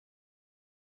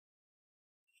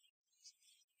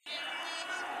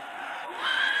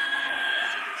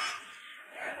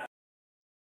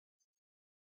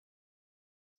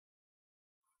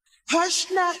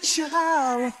Hush not,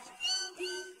 child,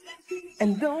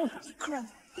 and don't cry.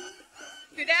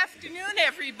 Good afternoon,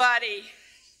 everybody.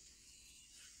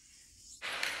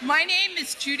 My name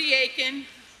is Judy Aiken.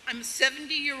 I'm a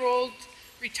 70-year-old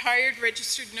retired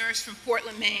registered nurse from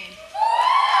Portland, Maine,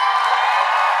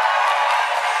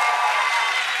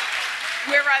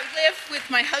 where I live with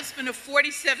my husband of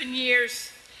 47 years,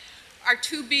 our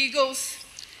 2 beagles,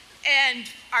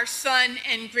 and our son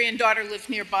and granddaughter live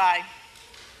nearby.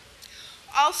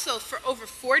 Also, for over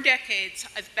 4 decades,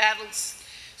 I've battled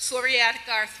psoriatic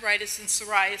arthritis and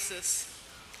psoriasis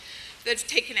that have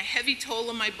taken a heavy toll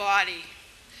on my body.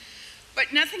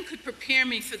 But nothing could prepare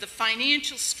me for the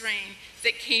financial strain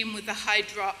that came with the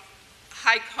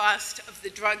high cost of the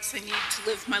drugs I need to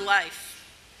live my life,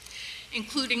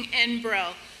 including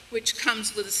Enbrel, which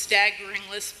comes with a staggering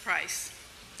list price.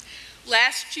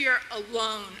 Last year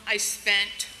alone, I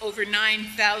spent over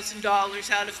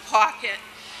 $9,000 out of pocket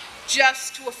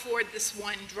just to afford this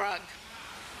one drug.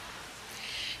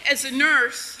 As a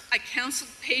nurse, I counsel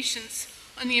patients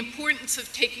on the importance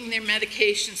of taking their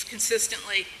medications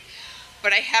consistently,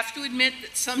 but I have to admit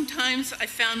that sometimes I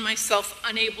found myself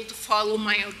unable to follow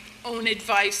my own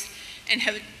advice and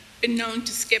have been known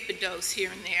to skip a dose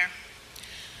here and there.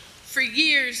 For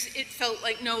years, it felt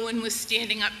like no one was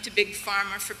standing up to Big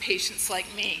Pharma for patients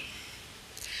like me.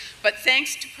 But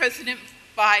thanks to President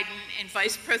Biden and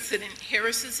Vice President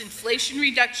Harris's Inflation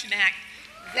Reduction Act,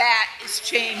 that is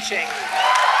changing.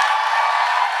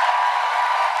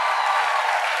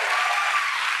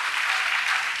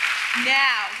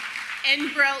 Now,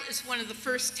 Enbrel is one of the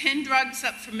first 10 drugs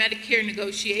up for Medicare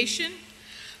negotiation.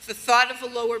 The thought of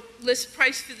a lower list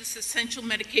price for this essential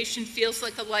medication feels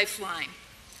like a lifeline.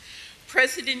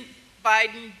 President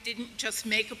Biden didn't just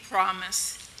make a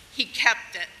promise, he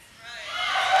kept it.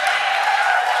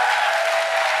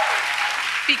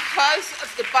 Because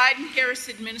of the Biden-Harris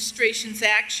administration's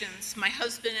actions, my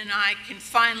husband and I can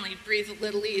finally breathe a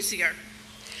little easier.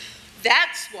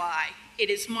 That's why it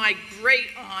is my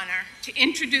great honor to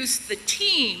introduce the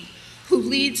team who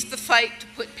leads the fight to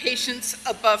put patients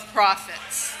above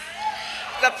profits.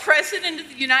 The President of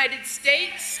the United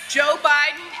States, Joe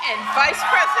Biden, and Vice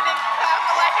President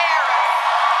Kamala Harris.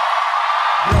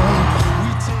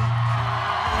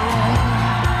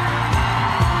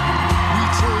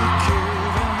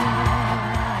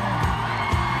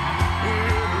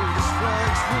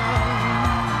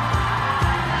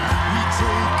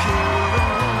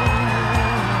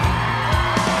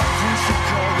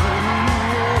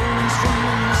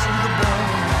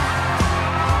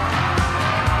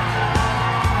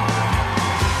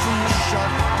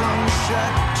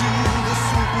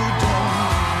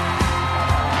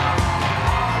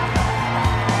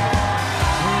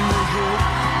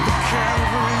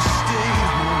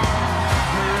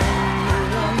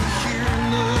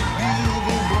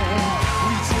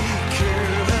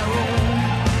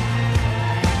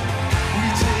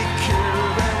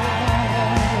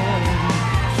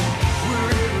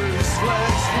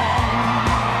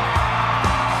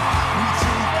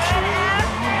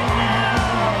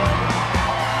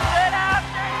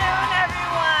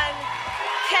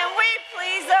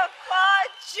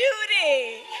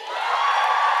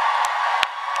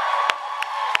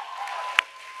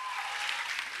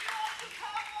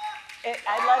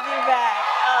 I love you back.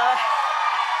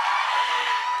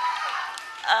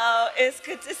 It's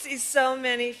good to see so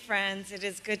many friends. It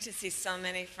is good to see so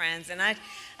many friends. And I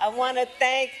want to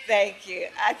thank you.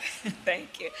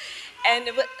 Thank you. And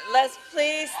let's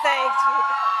please thank you.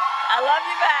 I love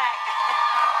you back.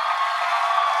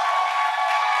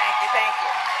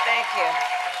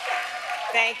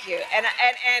 Thank you. And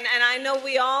I know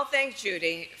we all thank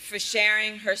Judy for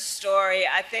sharing her story.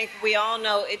 I think we all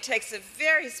know it takes a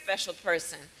very special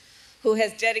person who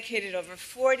has dedicated over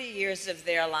 40 years of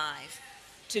their life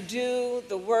to do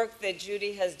the work that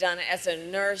Judy has done as a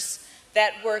nurse,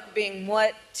 that work being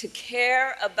what? To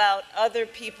care about other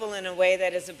people in a way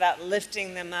that is about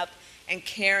lifting them up and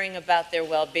caring about their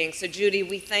well-being. So Judy,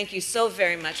 we thank you so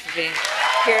very much for being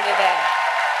here today.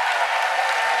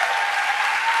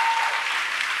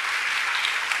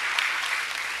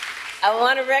 I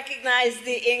want to recognize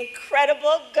the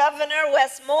incredible Governor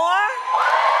Wes Moore.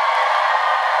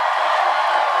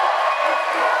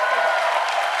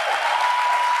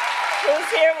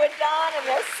 Who's here with Don and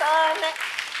their son.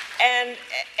 And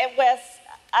Wes,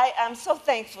 I'm so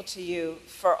thankful to you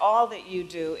for all that you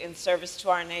do in service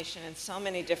to our nation in so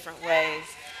many different ways,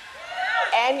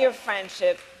 and your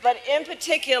friendship, but in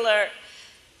particular,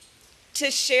 to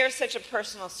share such a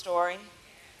personal story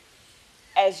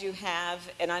as you have,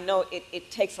 and I know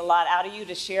it takes a lot out of you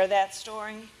to share that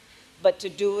story, but to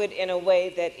do it in a way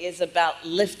that is about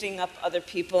lifting up other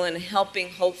people and helping,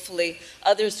 hopefully,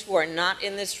 others who are not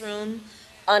in this room,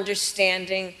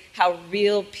 understanding how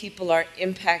real people are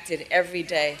impacted every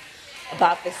day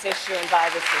about this issue and by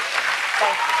this issue.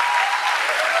 Thank you.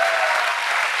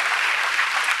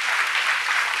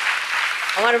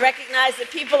 I want to recognize the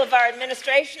people of our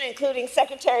administration, including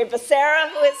Secretary Becerra,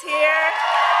 who is here,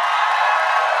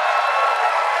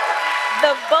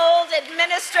 the bold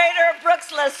administrator,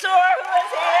 Brooks LaSour, who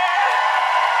is here,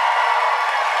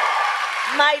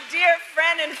 my dear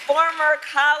friend and former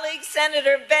colleague,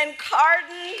 Senator Ben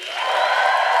Cardin,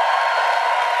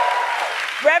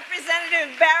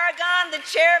 Representative Barragan, the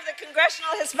chair of the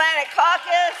Congressional Hispanic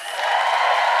Caucus,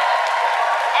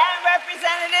 and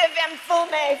Representative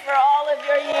Mfume for all of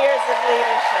your years of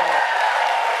leadership.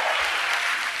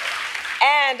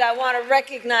 And I want to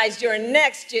recognize your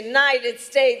next United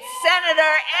States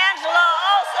Senator, Angela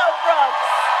also Brooks.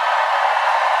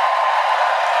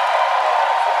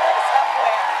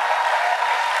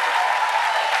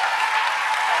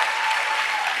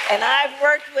 And I've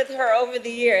worked with her over the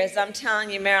years. I'm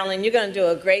telling you, Marilyn, you're going to do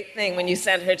a great thing when you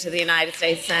send her to the United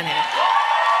States Senate.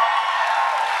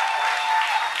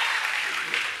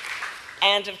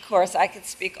 And of course, I could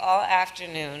speak all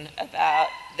afternoon about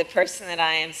the person that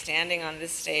I am standing on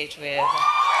this stage with.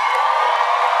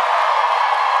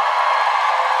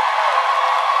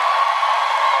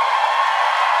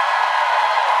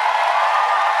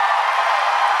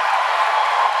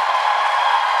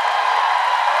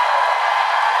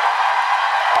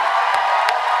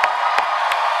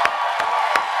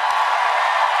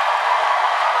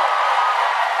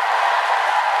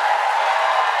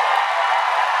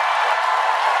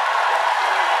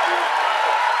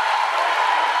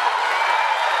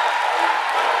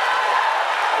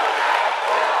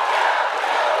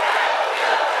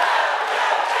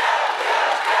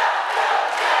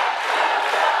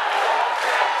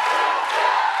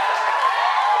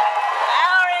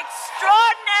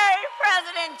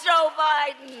 Joe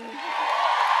Biden.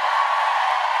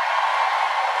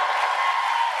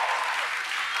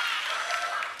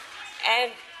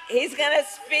 And he's going to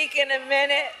speak in a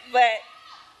minute, but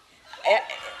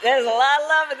there's a lot of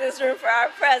love in this room for our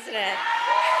president.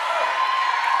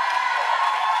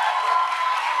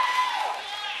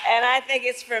 And I think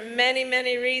it's for many,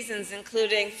 many reasons,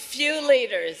 including few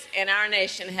leaders in our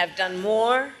nation have done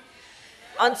more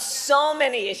on so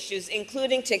many issues,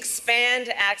 including to expand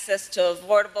access to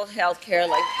affordable health care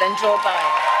than Joe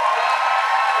Biden.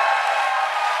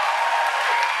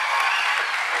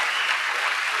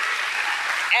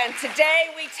 And today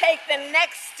we take the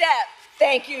next step,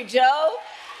 thank you, Joe,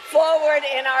 forward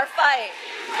in our fight.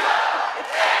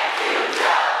 Thank you,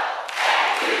 Joe.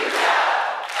 Thank you, Joe.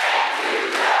 Thank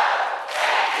you, Joe.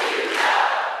 Thank you, Joe.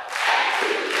 Thank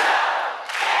you, Joe.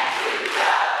 Thank you, Joe.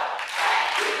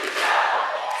 Thank you, Joe.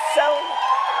 So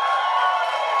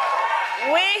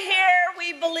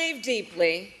we believe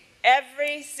deeply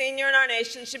every senior in our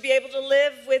nation should be able to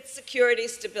live with security,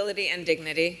 stability, and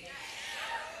dignity.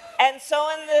 And so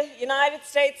in the United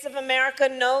States of America,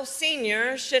 no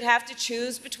senior should have to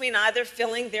choose between either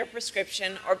filling their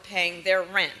prescription or paying their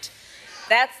rent.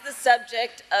 That's the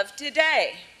subject of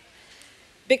today.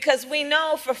 Because we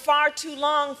know for far too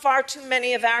long, far too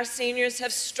many of our seniors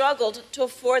have struggled to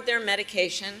afford their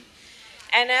medication.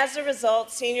 And as a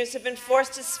result, seniors have been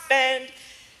forced to spend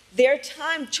their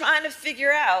time trying to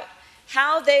figure out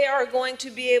how they are going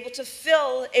to be able to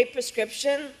fill a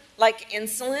prescription like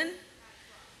insulin,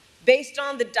 based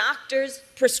on the doctor's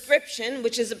prescription,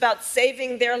 which is about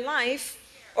saving their life,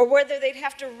 or whether they'd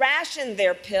have to ration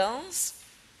their pills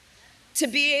to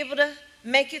be able to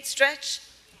make it stretch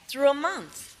through a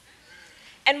month.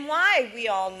 And why, we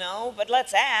all know, but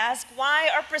let's ask, why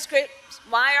are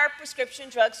prescription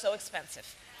drugs so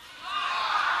expensive?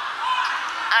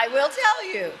 I will tell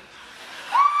you.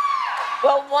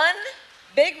 Well, one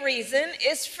big reason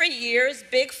is for years,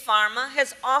 Big Pharma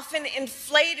has often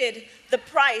inflated the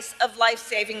price of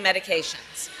life-saving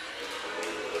medications,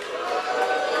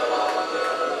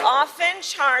 often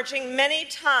charging many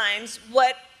times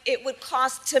what it would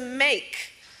cost to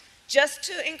make just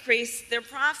to increase their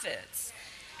profits.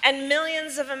 And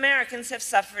millions of Americans have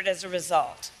suffered as a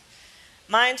result.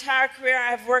 My entire career,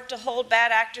 I have worked to hold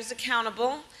bad actors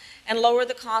accountable and lower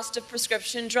the cost of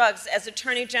prescription drugs. As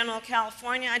Attorney General of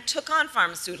California, I took on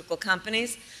pharmaceutical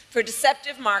companies for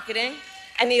deceptive marketing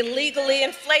and illegally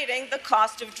inflating the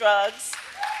cost of drugs,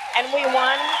 and we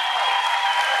won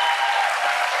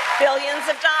billions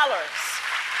of dollars.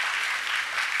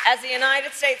 As a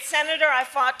United States Senator, I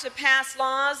fought to pass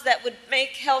laws that would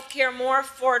make health care more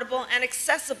affordable and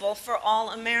accessible for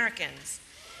all Americans.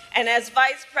 And as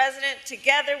Vice President,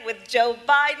 together with Joe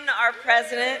Biden, our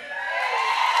president,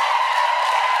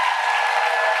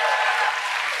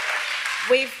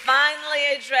 we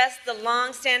finally addressed the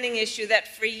longstanding issue that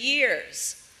for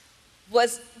years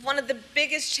was one of the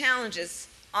biggest challenges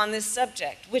on this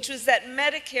subject, which was that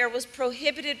Medicare was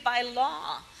prohibited by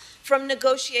law from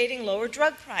negotiating lower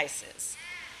drug prices.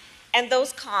 And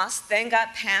those costs then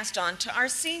got passed on to our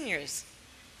seniors,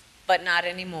 but not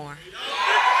anymore.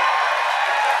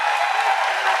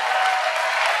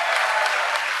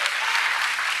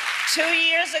 Two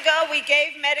years ago, we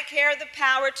gave Medicare the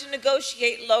power to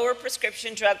negotiate lower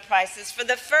prescription drug prices for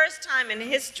the first time in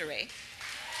history.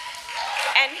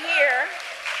 And here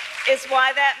is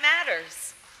why that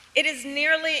matters. It is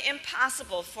nearly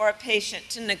impossible for a patient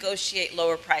to negotiate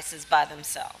lower prices by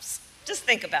themselves. Just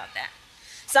think about that.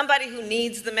 Somebody who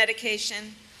needs the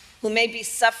medication, who may be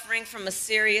suffering from a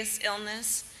serious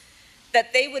illness,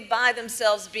 that they would by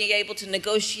themselves be able to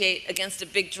negotiate against a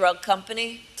big drug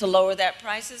company to lower their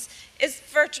prices is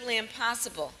virtually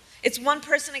impossible. It's one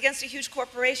person against a huge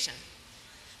corporation.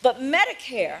 But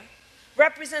Medicare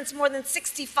represents more than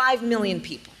 65 million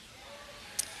people.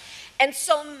 And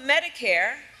so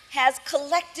Medicare has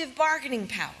collective bargaining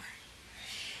power.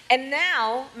 And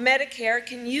now Medicare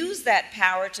can use that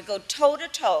power to go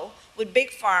toe-to-toe with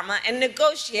Big Pharma and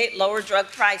negotiate lower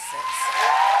drug prices.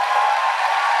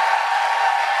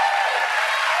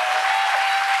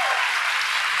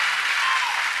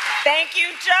 Thank you,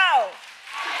 Joe.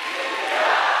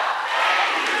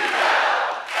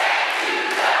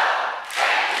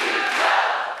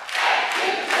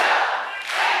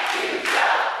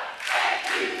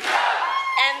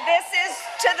 And this is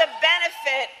to the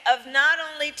benefit of not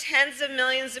only tens of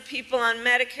millions of people on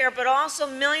Medicare, but also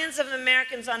millions of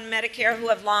Americans on Medicare who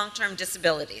have long-term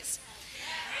disabilities.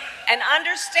 And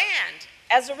understand,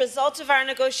 as a result of our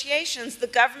negotiations, the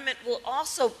government will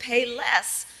also pay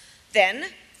less than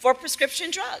for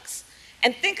prescription drugs.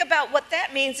 And think about what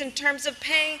that means in terms of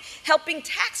helping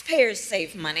taxpayers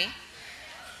save money,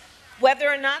 whether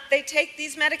or not they take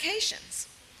these medications.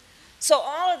 So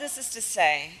all of this is to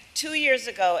say, 2 years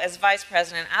ago as Vice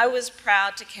President, I was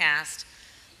proud to cast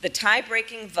the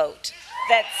tie-breaking vote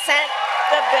that sent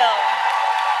the bill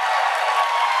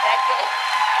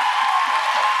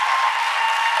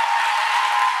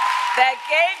that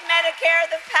gave Medicare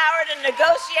the power to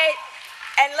negotiate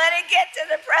and let it get to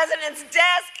the president's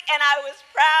desk, and I was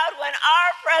proud when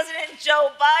our president, Joe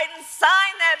Biden,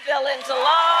 signed that bill into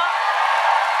law.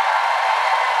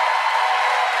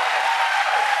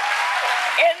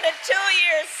 In the 2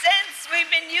 years since,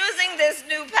 we've been using this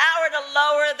new power to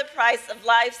lower the price of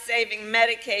life-saving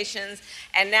medications,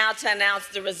 and now to announce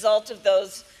the result of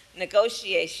those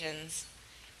negotiations.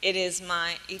 It is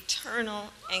my eternal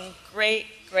and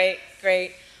great, great,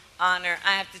 great honor,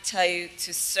 I have to tell you,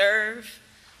 to serve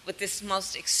with this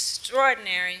most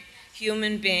extraordinary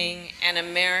human being and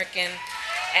American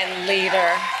and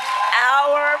leader,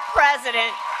 our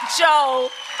President,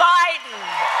 Joe Biden.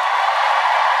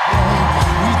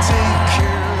 We take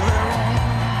care of their own.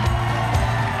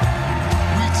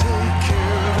 We take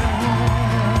care of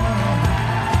their own.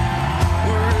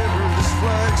 Wherever this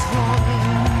flag's flown,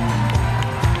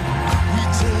 we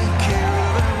take care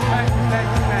of their own.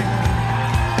 Thank you.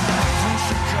 From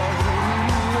Chicago to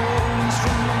New Orleans,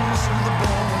 from Memphis to the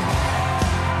bone.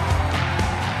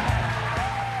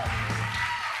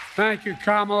 Thank you,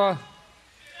 Kamala.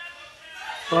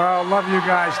 Well, I love you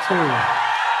guys, too.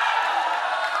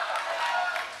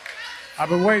 I've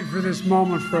been waiting for this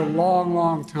moment for a long,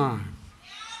 long time.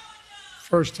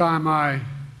 First time I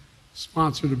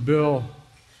sponsored a bill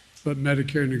to let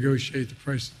Medicare negotiate the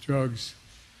price of drugs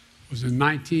was in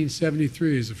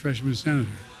 1973 as a freshman senator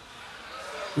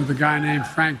with a guy named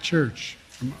Frank Church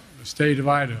from the state of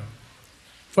Idaho.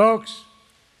 Folks,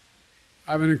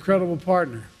 I have an incredible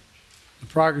partner. The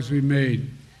progress we've made,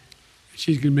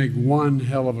 she's going to make one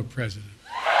hell of a president.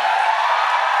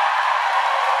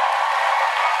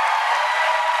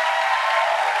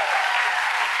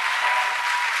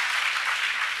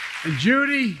 And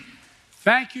Judy,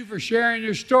 thank you for sharing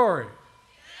your story.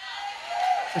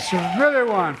 It's a really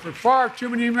one for far too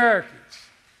many Americans.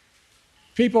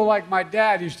 People like my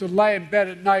dad used to lay in bed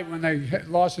at night when they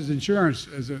lost his insurance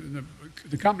as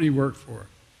the company he worked for,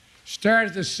 staring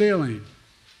at the ceiling,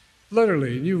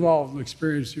 literally, and you've all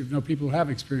experienced, you know people who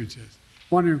have experienced this,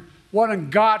 wondering what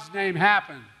in God's name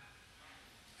happened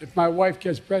if my wife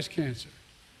gets breast cancer,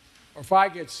 or if I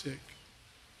get sick,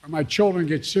 or my children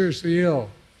get seriously ill.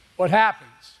 What happens?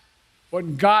 What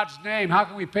in God's name, how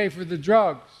can we pay for the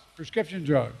drugs, prescription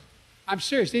drugs? I'm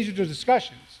serious, these are the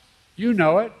discussions. You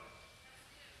know it.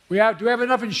 Do we have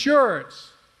enough insurance?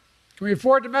 Can we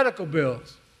afford the medical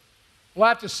bills? We'll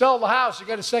have to sell the house to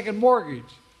get a second mortgage.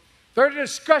 There are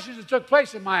discussions that took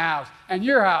place in my house and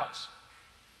your house.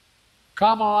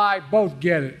 Kamala and I both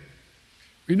get it.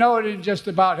 We know it isn't just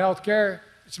about health care.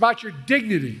 It's about your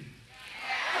dignity.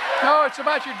 No, it's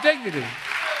about your dignity.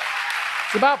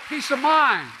 It's about peace of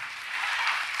mind.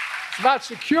 It's about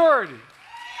security.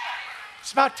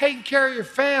 It's about taking care of your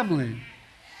family.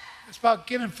 It's about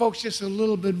giving folks just a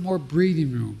little bit more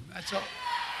breathing room. That's all.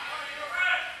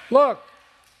 Look,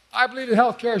 I believe that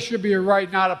health care should be a right,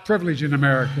 not a privilege in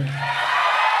America.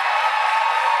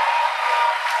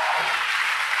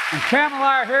 And Cam and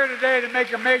I are here today to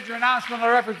make a major announcement on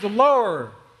our efforts to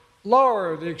lower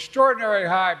the extraordinary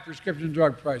high prescription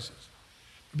drug prices.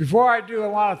 But before I do, I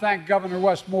want to thank Governor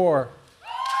Wes Moore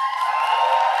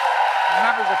and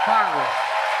members of Congress.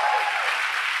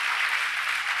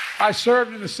 I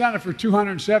served in the Senate for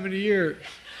 270 years.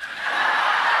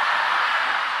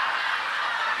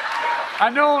 I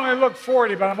know I only look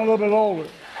 40, but I'm a little bit older.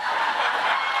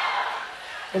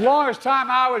 The longest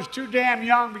time I was too damn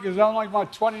young because I was only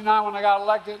about 29 when I got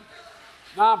elected.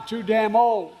 Now I'm too damn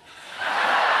old.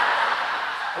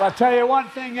 But I'll tell you one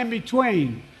thing in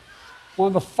between. One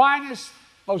of the finest,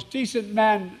 most decent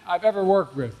men I've ever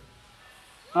worked with.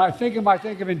 When I think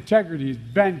of integrity, is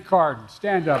Ben Cardin.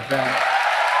 Stand up, Ben.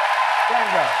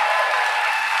 Stand up.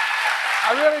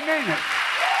 I really mean it.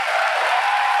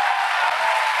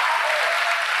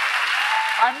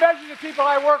 I measure the people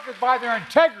I work with by their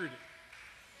integrity.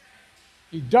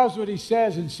 He does what he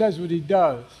says and says what he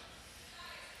does.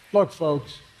 Look,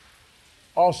 folks,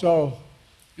 also,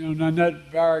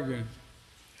 Nanette Barragan,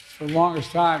 for the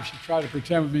longest time, she tried to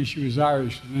pretend with me she was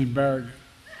Irish, named Barragan.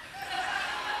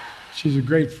 She's a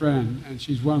great friend, and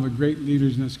she's one of the great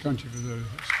leaders in this country for the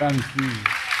Hispanic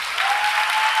community.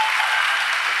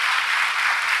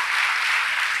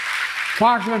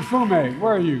 Congressman Fume,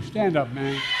 where are you? Stand up,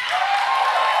 man.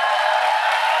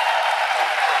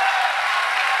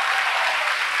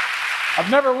 I've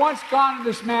never once gone to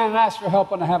this man and asked for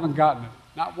help and I haven't gotten it.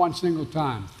 Not one single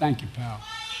time. Thank you, pal.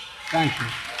 Thank you.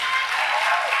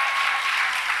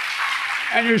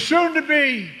 And you're soon to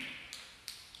be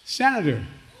senator.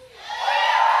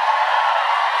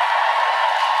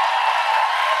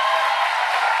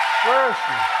 Where is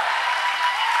she?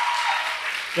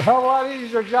 It's a hell of a lot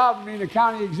easier job than being a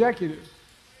county executive.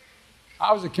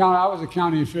 I was a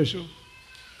county official.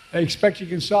 They expect you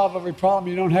can solve every problem.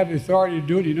 You don't have the authority to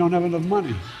do it. You don't have enough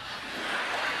money.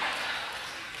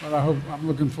 But I'm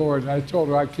looking forward. I told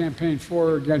her I campaigned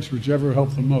for or against whichever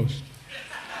helped the most.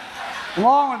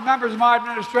 Along with members of my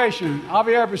administration,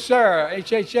 Javier Becerra,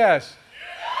 HHS,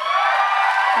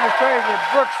 Administrator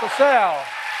Brooks LaSalle,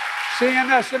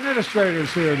 CMS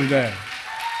administrators here today.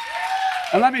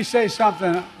 And let me say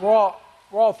something. We're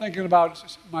all thinking about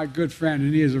my good friend,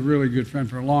 and he is a really good friend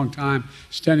for a long time,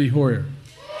 Steny Hoyer.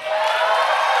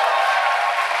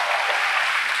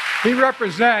 He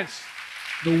represents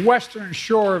the western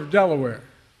shore of Delaware.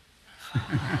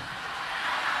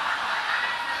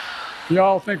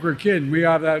 Y'all think we're kidding. We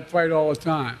have that fight all the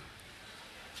time.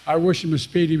 I wish him a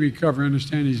speedy recovery. I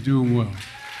understand he's doing well.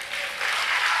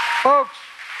 Folks,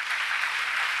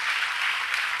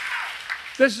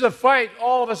 this is a fight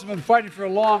all of us have been fighting for a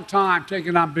long time,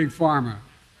 taking on Big Pharma.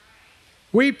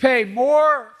 We pay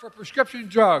more for prescription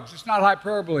drugs. It's not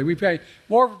hyperbole. We pay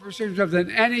more for prescription drugs than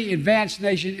any advanced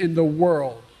nation in the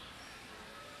world.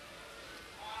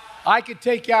 I could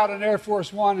take you out on Air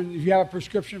Force One, and if you have a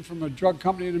prescription from a drug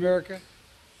company in America,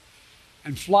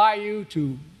 and fly you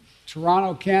to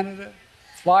Toronto, Canada,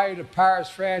 fly you to Paris,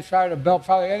 France, fly you to Belgium,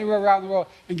 fly you anywhere around the world,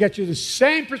 and get you the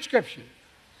same prescription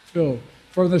filled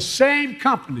for the same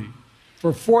company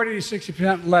for 40 to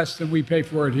 60% less than we pay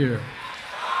for it here.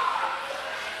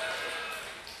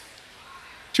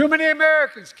 Too many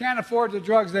Americans can't afford the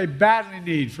drugs they badly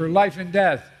need for life and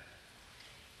death.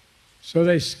 So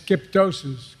they skip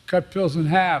doses, cut pills in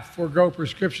half, forego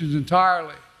prescriptions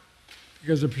entirely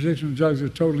because the prescription drugs are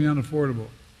totally unaffordable.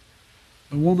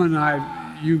 The woman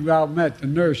you all met, the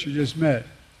nurse you just met,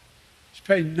 she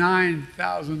paid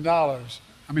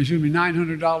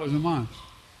 $900 a month.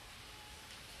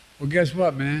 Well, guess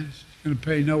what, man? She's going to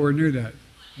pay nowhere near that.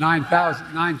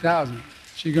 $9,000.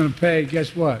 She's going to pay,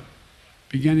 guess what?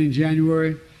 Beginning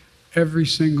January, every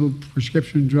single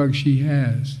prescription drug she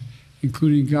has,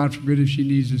 including, God forbid, if she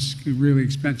needs a really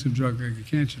expensive drug like a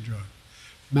cancer drug.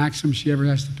 Maximum she ever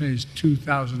has to pay is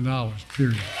 $2,000,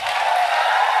 period.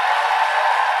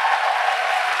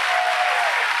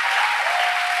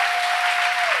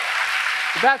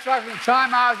 But that's why from the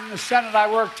time I was in the Senate, I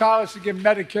worked tirelessly to give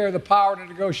Medicare the power to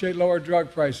negotiate lower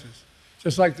drug prices,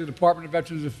 just like the Department of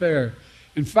Veterans Affairs.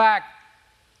 In fact,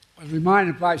 I was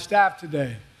reminded by staff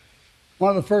today,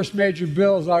 one of the first major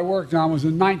bills I worked on was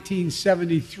in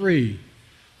 1973.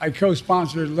 I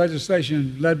co-sponsored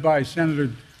legislation led by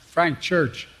Senator Frank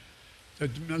Church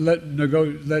that let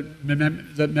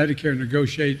Medicare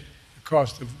negotiate the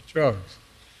cost of drugs.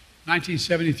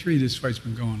 1973, this fight's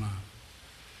been going on.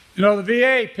 You know, the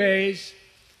VA pays,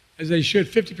 as they should,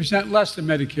 50% less than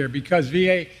Medicare because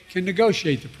VA can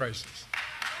negotiate the prices.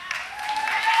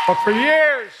 But for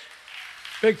years,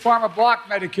 Big Pharma blocked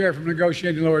Medicare from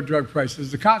negotiating lower drug prices.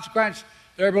 As a consequence,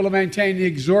 they're able to maintain the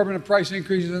exorbitant price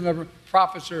increases and the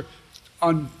profits are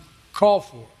uncalled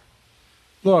for.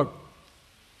 Look,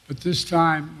 but this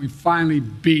time we finally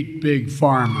beat Big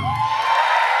Pharma.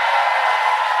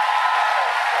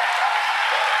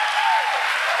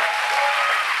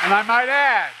 And I might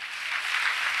add,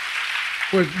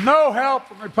 with no help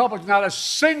from Republicans, not a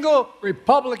single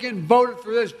Republican voted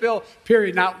for this bill,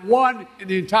 period, not one in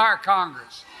the entire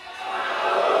Congress.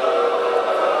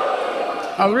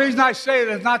 Now, the reason I say it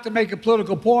is not to make a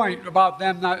political point about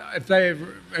them, if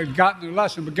they've gotten their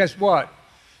lesson, but guess what?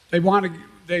 They want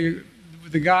to,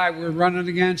 the guy we're running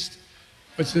against,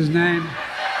 what's his name?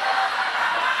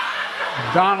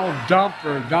 Donald Dump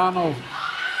or Donald,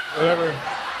 whatever.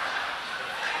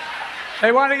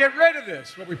 They want to get rid of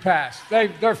this, what we passed.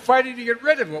 They're fighting to get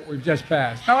rid of what we've just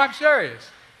passed. No, I'm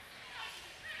serious.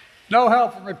 No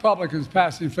help from Republicans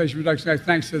passed the Inflation Reduction Act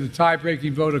thanks to the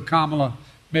tie-breaking vote of Kamala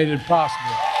made it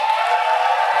possible.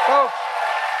 Folks,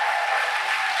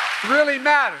 it really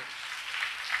matters.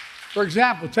 For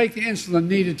example, take the insulin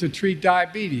needed to treat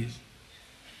diabetes.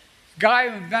 The guy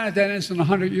who invented that insulin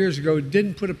 100 years ago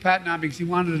didn't put a patent on it because he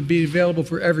wanted it to be available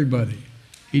for everybody.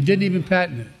 He didn't even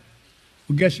patent it.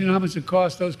 Well, guess you know how much it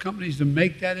cost those companies to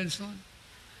make that insulin?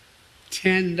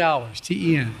 $10,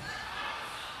 T-E-N.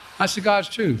 That's the God's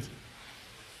truth.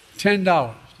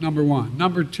 $10, number one.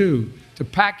 Number two, to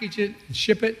package it and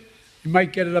ship it, you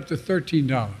might get it up to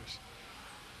 $13.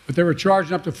 But they were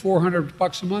charging up to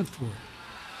 $400 a month for it.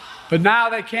 But now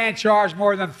they can't charge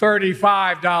more than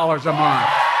 $35 a month.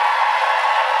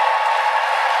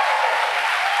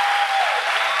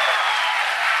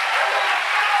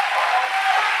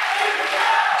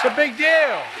 It's a big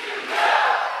deal.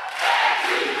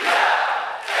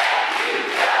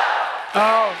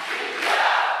 Oh,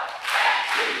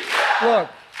 look,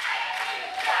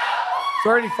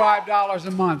 $35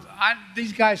 a month.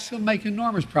 These guys still make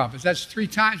enormous profits. That's 3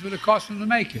 times what it cost them to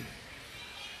make it.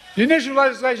 The initial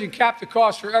legislation capped the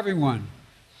cost for everyone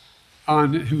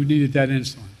who needed that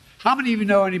insulin. How many of you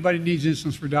know anybody needs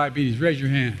insulin for diabetes? Raise your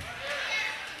hand.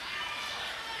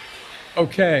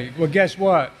 Okay, well, guess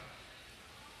what?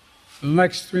 For the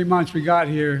next 3 months we got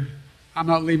here, I'm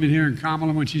not leaving here, and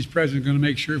Kamala, when she's president, going to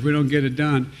make sure if we don't get it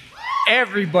done,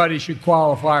 everybody should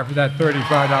qualify for that $35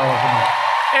 a month.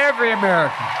 Every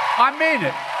American. I mean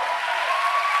it.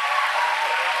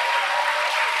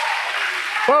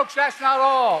 Folks, that's not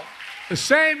all. The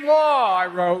same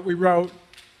law we wrote,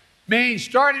 means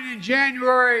starting in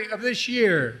January of this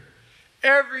year,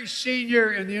 every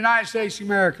senior in the United States of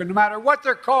America, no matter what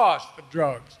their cost of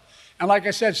drugs, and like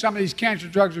I said, some of these cancer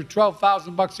drugs are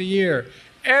 $12,000 a year.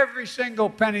 Every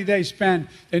single penny they spend,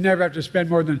 they never have to spend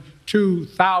more than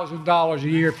 $2,000 a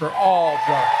year for all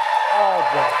drugs. All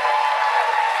drugs.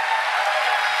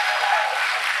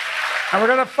 And we're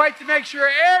going to fight to make sure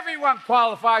everyone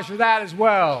qualifies for that as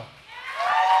well.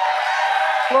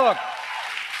 Look,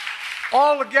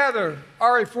 all together,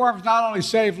 our reforms not only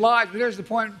save lives, but here's the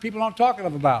point people don't talk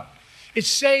enough about. It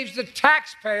saves the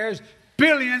taxpayers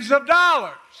billions of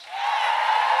dollars.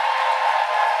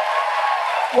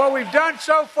 What we've done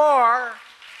so far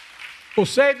will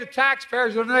save the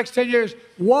taxpayers over the next 10 years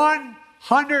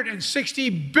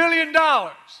 $160 billion.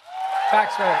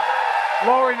 Taxpayers,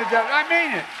 lowering the debt. I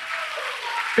mean it.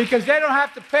 Because they don't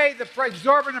have to pay the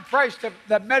exorbitant price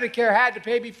that Medicare had to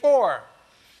pay before.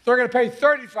 They're going to pay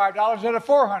 $35 instead of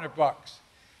 $400.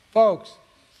 Folks,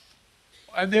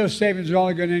 and those savings are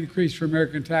only going to increase for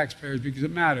American taxpayers because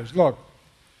it matters. Look,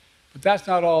 but that's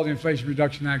not all the Inflation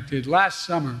Reduction Act did. Last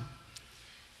summer,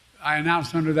 I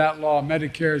announced under that law,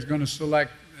 Medicare is going to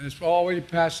select, and it's already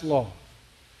passed law,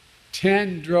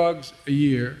 10 drugs a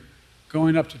year,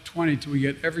 going up to 20 till we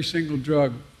get every single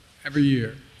drug every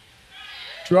year.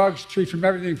 Drugs treat from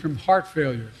everything from heart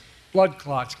failure, blood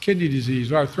clots, kidney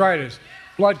disease, arthritis,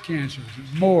 blood cancers,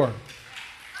 and more.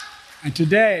 And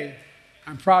today,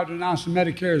 I'm proud to announce that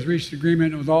Medicare has reached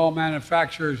agreement with all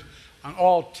manufacturers on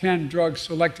all 10 drugs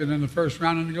selected in the first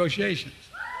round of negotiations.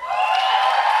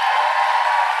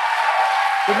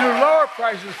 The new lower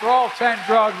prices for all 10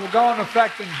 drugs will go into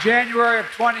effect in January of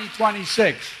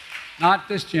 2026. Not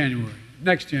this January,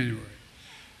 next January.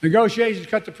 Negotiations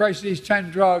cut the price of these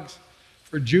 10 drugs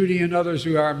for Judy and others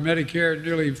who are on Medicare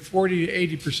nearly 40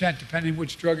 to 80%, depending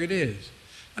which drug it is.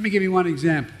 Let me give you one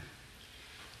example.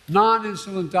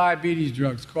 Non-insulin diabetes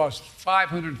drugs cost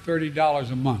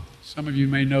 $530 a month. Some of you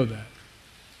may know that.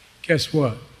 Guess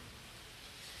what?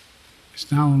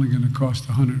 It's now only going to cost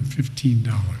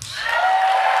 $115.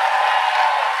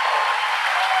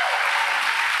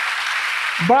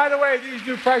 By the way, these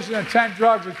new prices on 10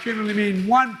 drugs would cumulatively mean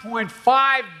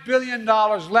 $1.5 billion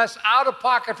less out of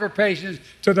pocket for patients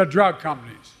to the drug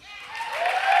companies.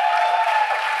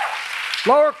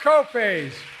 Lower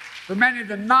copays for many of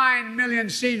the 9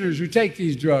 million seniors who take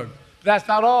these drugs. But that's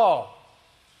not all.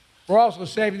 We're also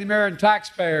saving the American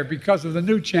taxpayer because of the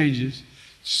new changes,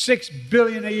 $6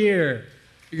 billion a year,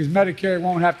 because Medicare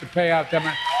won't have to pay out them.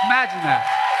 Imagine that.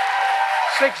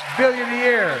 $6 billion a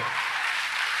year.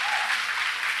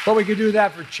 But we could do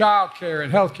that for child care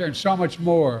and health care and so much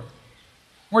more.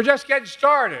 We're just getting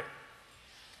started.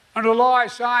 Under the law I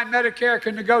signed, Medicare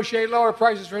can negotiate lower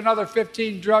prices for another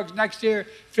 15 drugs next year,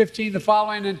 15 the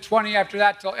following, and 20 after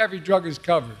that till every drug is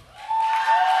covered.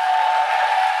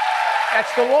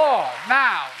 That's the law,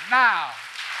 now.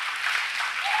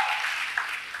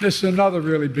 This is another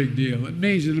really big deal. It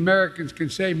means that Americans can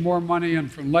save more money on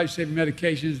from life-saving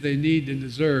medications they need and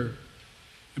deserve.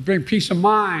 And bring peace of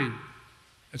mind.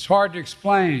 It's hard to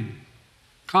explain.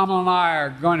 Kamala and I are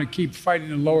going to keep fighting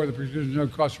to lower the prescription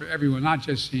drug costs for everyone, not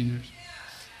just seniors.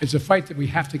 It's a fight that we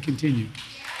have to continue.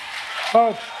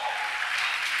 Folks,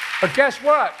 but guess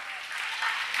what?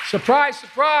 Surprise,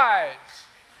 surprise.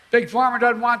 Big Pharma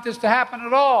doesn't want this to happen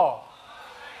at all.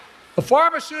 The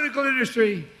pharmaceutical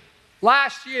industry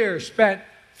last year spent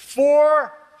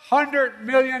 $400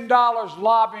 million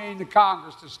lobbying the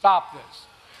Congress to stop this.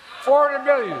 $400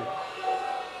 million.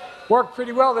 Worked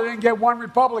pretty well. They didn't get one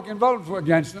Republican voted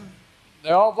against them.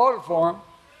 They all voted for him.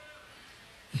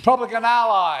 Republican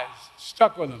allies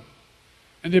stuck with them.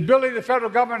 And the ability of the federal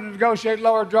government to negotiate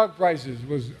lower drug prices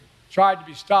was tried to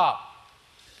be stopped.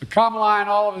 But Kamala and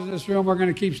all of us in this room are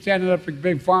going to keep standing up for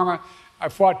Big Pharma. I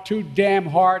fought too damn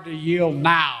hard to yield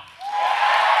now.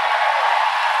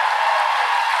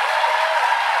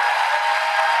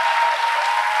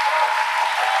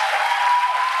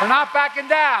 We're not backing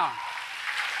down.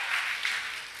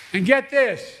 And get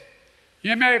this,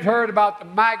 you may have heard about the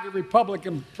MAGA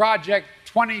Republican Project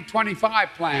 2025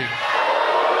 plan.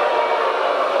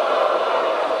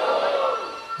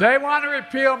 They want to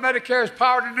repeal Medicare's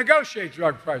power to negotiate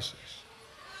drug prices.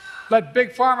 Let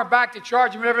Big Pharma back to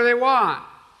charge them whatever they want.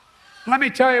 Let me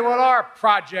tell you what our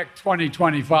Project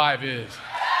 2025 is.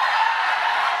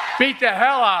 Beat the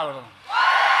hell out of them.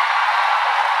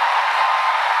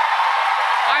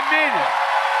 I mean it.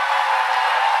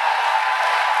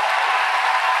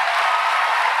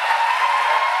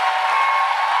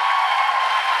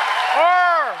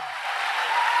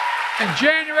 In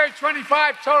January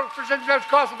 25, total prescription drugs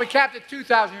costs will be capped at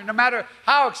 $2,000, no matter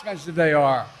how expensive they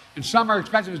are. And some are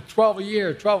expensive as $12 a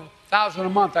year, $12,000 a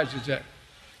month, I should say.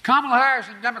 Kamala Harris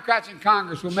and Democrats in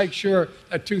Congress will make sure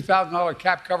that $2,000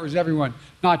 cap covers everyone,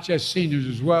 not just seniors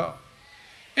as well.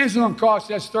 Insulin costs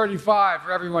just $35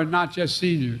 for everyone, not just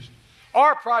seniors.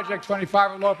 Our Project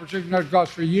 25 will lower prescription drug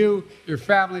costs for you, your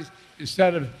families,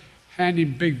 instead of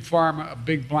handing Big Pharma a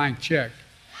big blank check.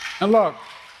 And look,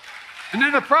 and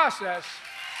in the process,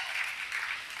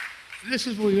 this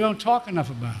is what we don't talk enough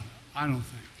about, I don't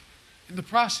think. In the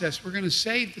process, we're going to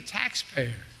save the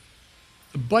taxpayer.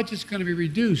 The budget's going to be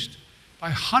reduced by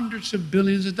hundreds of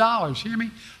billions of dollars. Hear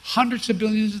me? Hundreds of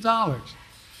billions of dollars.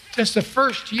 Just the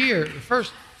first year, the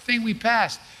first thing we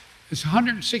passed is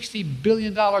 $160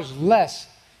 billion less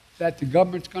that the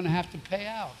government's going to have to pay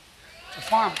out to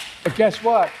farmers. But guess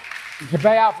what? It can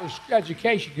pay out for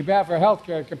education, it can pay out for health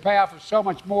care, it can pay out for so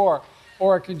much more,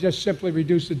 or it can just simply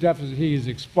reduce the deficit he has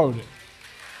exploded.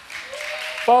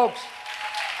 Folks,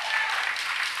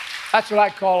 that's what I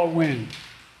call a win.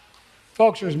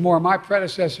 Folks, there's more. My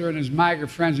predecessor and his MAGA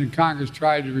friends in Congress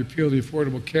tried to repeal the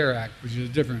Affordable Care Act, which is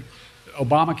different.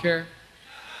 Obamacare.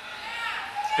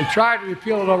 They tried to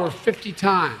repeal it over 50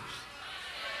 times.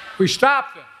 We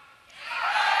stopped them.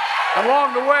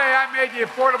 Along the way, I made the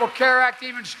Affordable Care Act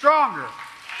even stronger,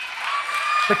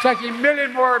 protecting a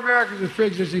million more Americans with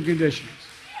pre-existing conditions.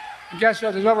 And guess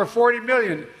what? There's over 40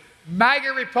 million.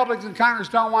 MAGA Republicans in Congress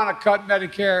don't want to cut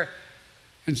Medicare,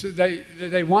 and so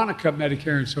they want to cut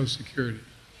Medicare and Social Security.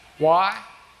 Why?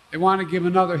 They want to give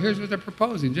another, here's what they're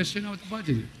proposing, just so you know what the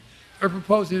budget is. They're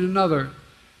proposing another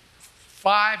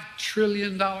 $5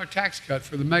 trillion tax cut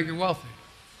for the mega wealthy.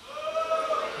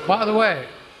 By the way,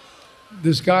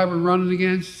 this guy we're running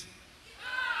against,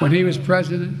 when he was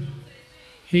president,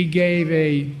 he gave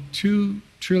a $2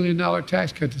 trillion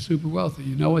tax cut to super wealthy.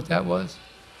 You know what that was?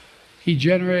 He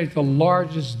generated the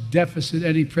largest deficit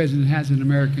any president has in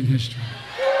American history.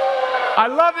 I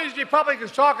love these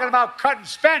Republicans talking about cutting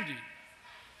spending.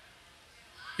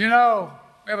 You know,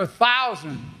 we have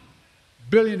 1,000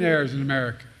 billionaires in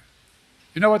America.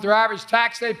 You know what their average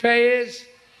tax they pay is?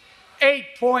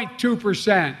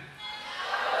 8.2%.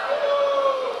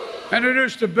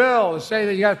 Introduced a bill to say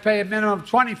that you got to pay a minimum of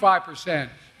 25%. You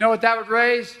know what that would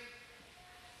raise?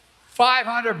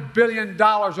 $500 billion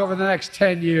over the next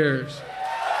 10 years.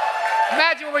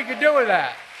 Imagine what we could do with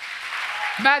that.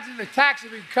 Imagine the taxes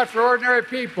we could cut for ordinary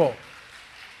people.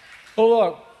 Well,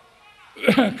 look,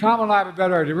 Kamala and I have a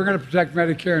better idea. We're going to protect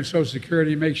Medicare and Social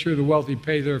Security and make sure the wealthy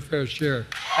pay their fair share.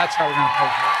 That's how we're going to pay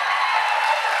for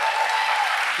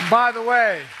it. And by the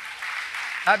way,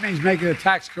 that means making the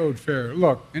tax code fair.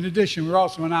 Look, in addition, we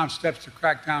also announced steps to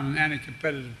crack down on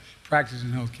anti-competitive practices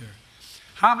in health care.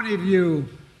 How many of you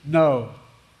know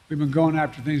we've been going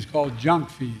after things called junk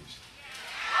fees?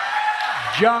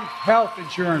 Junk health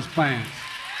insurance plans.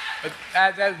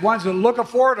 That ones that look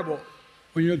affordable.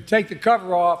 When you take the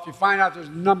cover off, you find out there's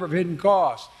a number of hidden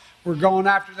costs. We're going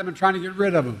after them and trying to get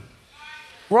rid of them.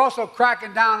 We're also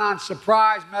cracking down on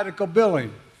surprise medical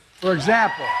billing. For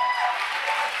example,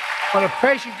 when a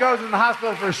patient goes in the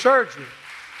hospital for surgery,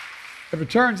 if it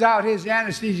turns out his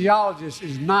anesthesiologist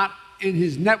is not in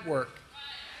his network,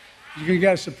 you're going to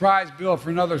get a surprise bill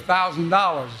for another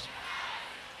 $1,000.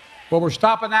 Well, we're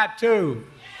stopping that too.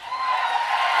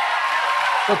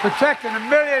 We're protecting 1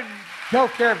 million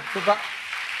healthcare providers.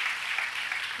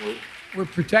 We're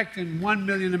protecting 1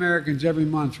 million Americans every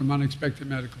month from unexpected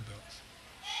medical bills.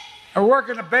 And we're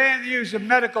working to ban the use of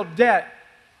medical debt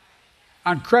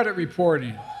on credit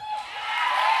reporting.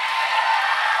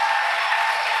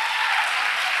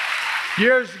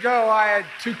 Years ago, I had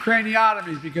 2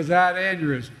 craniotomies because I had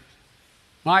aneurysms.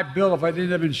 My bill, if I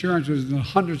didn't have insurance, was in the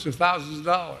hundreds of thousands of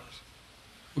dollars.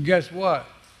 Well, guess what?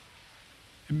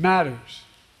 It matters.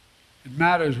 It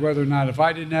matters whether or not, if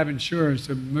I didn't have insurance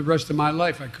the rest of my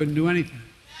life, I couldn't do anything.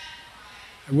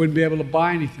 I wouldn't be able to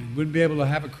buy anything, wouldn't be able to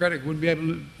have a credit, wouldn't be able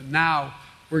to. Now,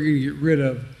 we're going to get rid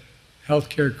of health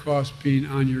care costs being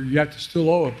on you have to still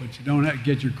owe it, but you don't have to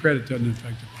get your credit doesn't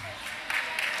affect it.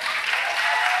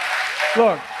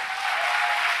 Look,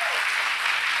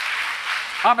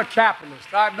 I'm a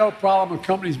capitalist. I have no problem with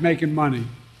companies making money,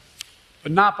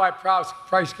 but not by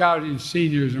price gouging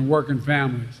seniors and working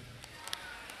families.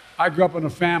 I grew up in a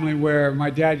family where my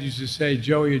dad used to say,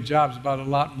 Joey, a job's about a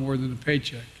lot more than a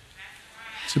paycheck.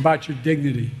 It's about your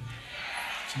dignity.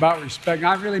 It's about respect. And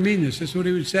I really mean this. This is what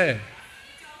he would say.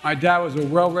 My dad was a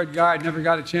well-read guy, never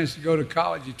got a chance to go to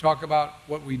college. He'd talk about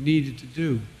what we needed to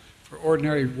do for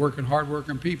ordinary working,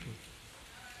 hard-working people.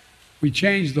 We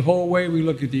changed the whole way we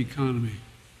look at the economy.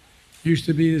 Used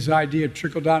to be this idea of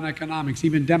trickle-down economics.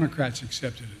 Even Democrats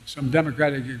accepted it. Some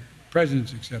Democratic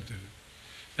presidents accepted it.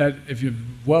 That if you're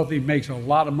wealthy, makes a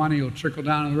lot of money, it'll trickle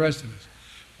down to the rest of us.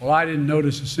 Well, I didn't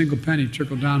notice a single penny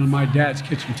trickle down on my dad's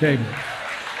kitchen table.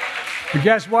 But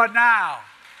guess what now?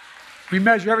 We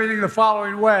measure everything the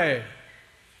following way.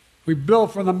 We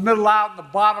build from the middle out and the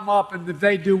bottom up, and if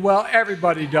they do well,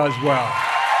 everybody does well.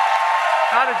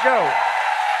 Not a joke.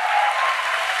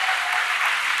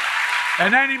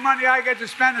 And any money I get to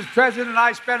spend as president,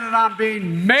 I spend it on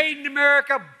being made in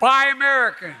America by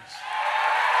Americans.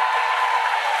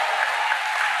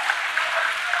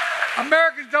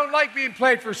 Americans don't like being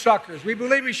played for suckers. We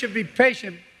believe we should be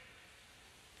patient,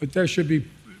 but there should be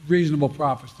reasonable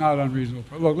profits, not unreasonable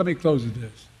profits. Look, let me close with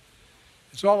this.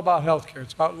 It's all about health care.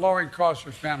 It's about lowering costs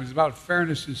for families. It's about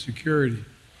fairness and security.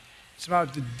 It's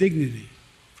about the dignity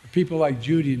for people like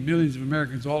Judy and millions of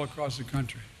Americans all across the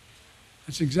country.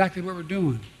 That's exactly what we're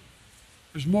doing.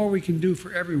 There's more we can do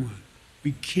for everyone.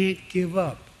 We can't give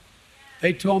up.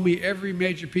 They told me every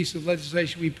major piece of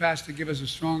legislation we passed to give us the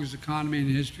strongest economy in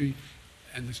history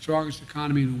and the strongest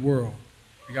economy in the world.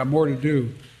 We got more to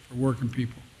do for working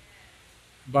people.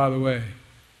 And by the way,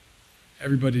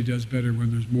 everybody does better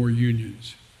when there's more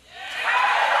unions.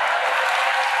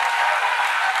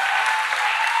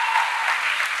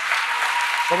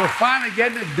 But we're finally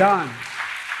getting it done.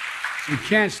 We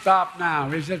can't stop now.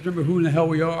 We just have to remember who in the hell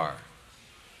we are.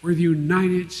 We're the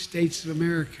United States of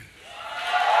America.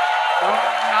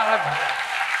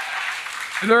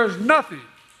 There's nothing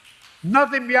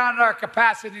beyond our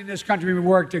capacity in this country. We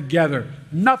work together.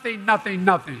 Nothing. I'll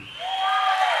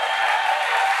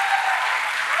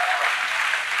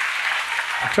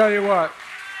tell you what,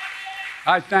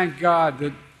 I thank God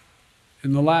that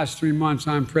in the last 3 months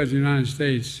I'm President of the United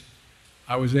States,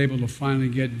 I was able to finally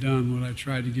get done what I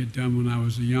tried to get done when I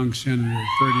was a young senator at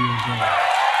 30 years old.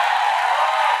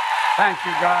 Thank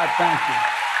you, God. Thank you.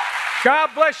 God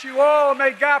bless you all, and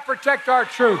may God protect our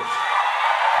troops.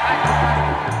 Thank you.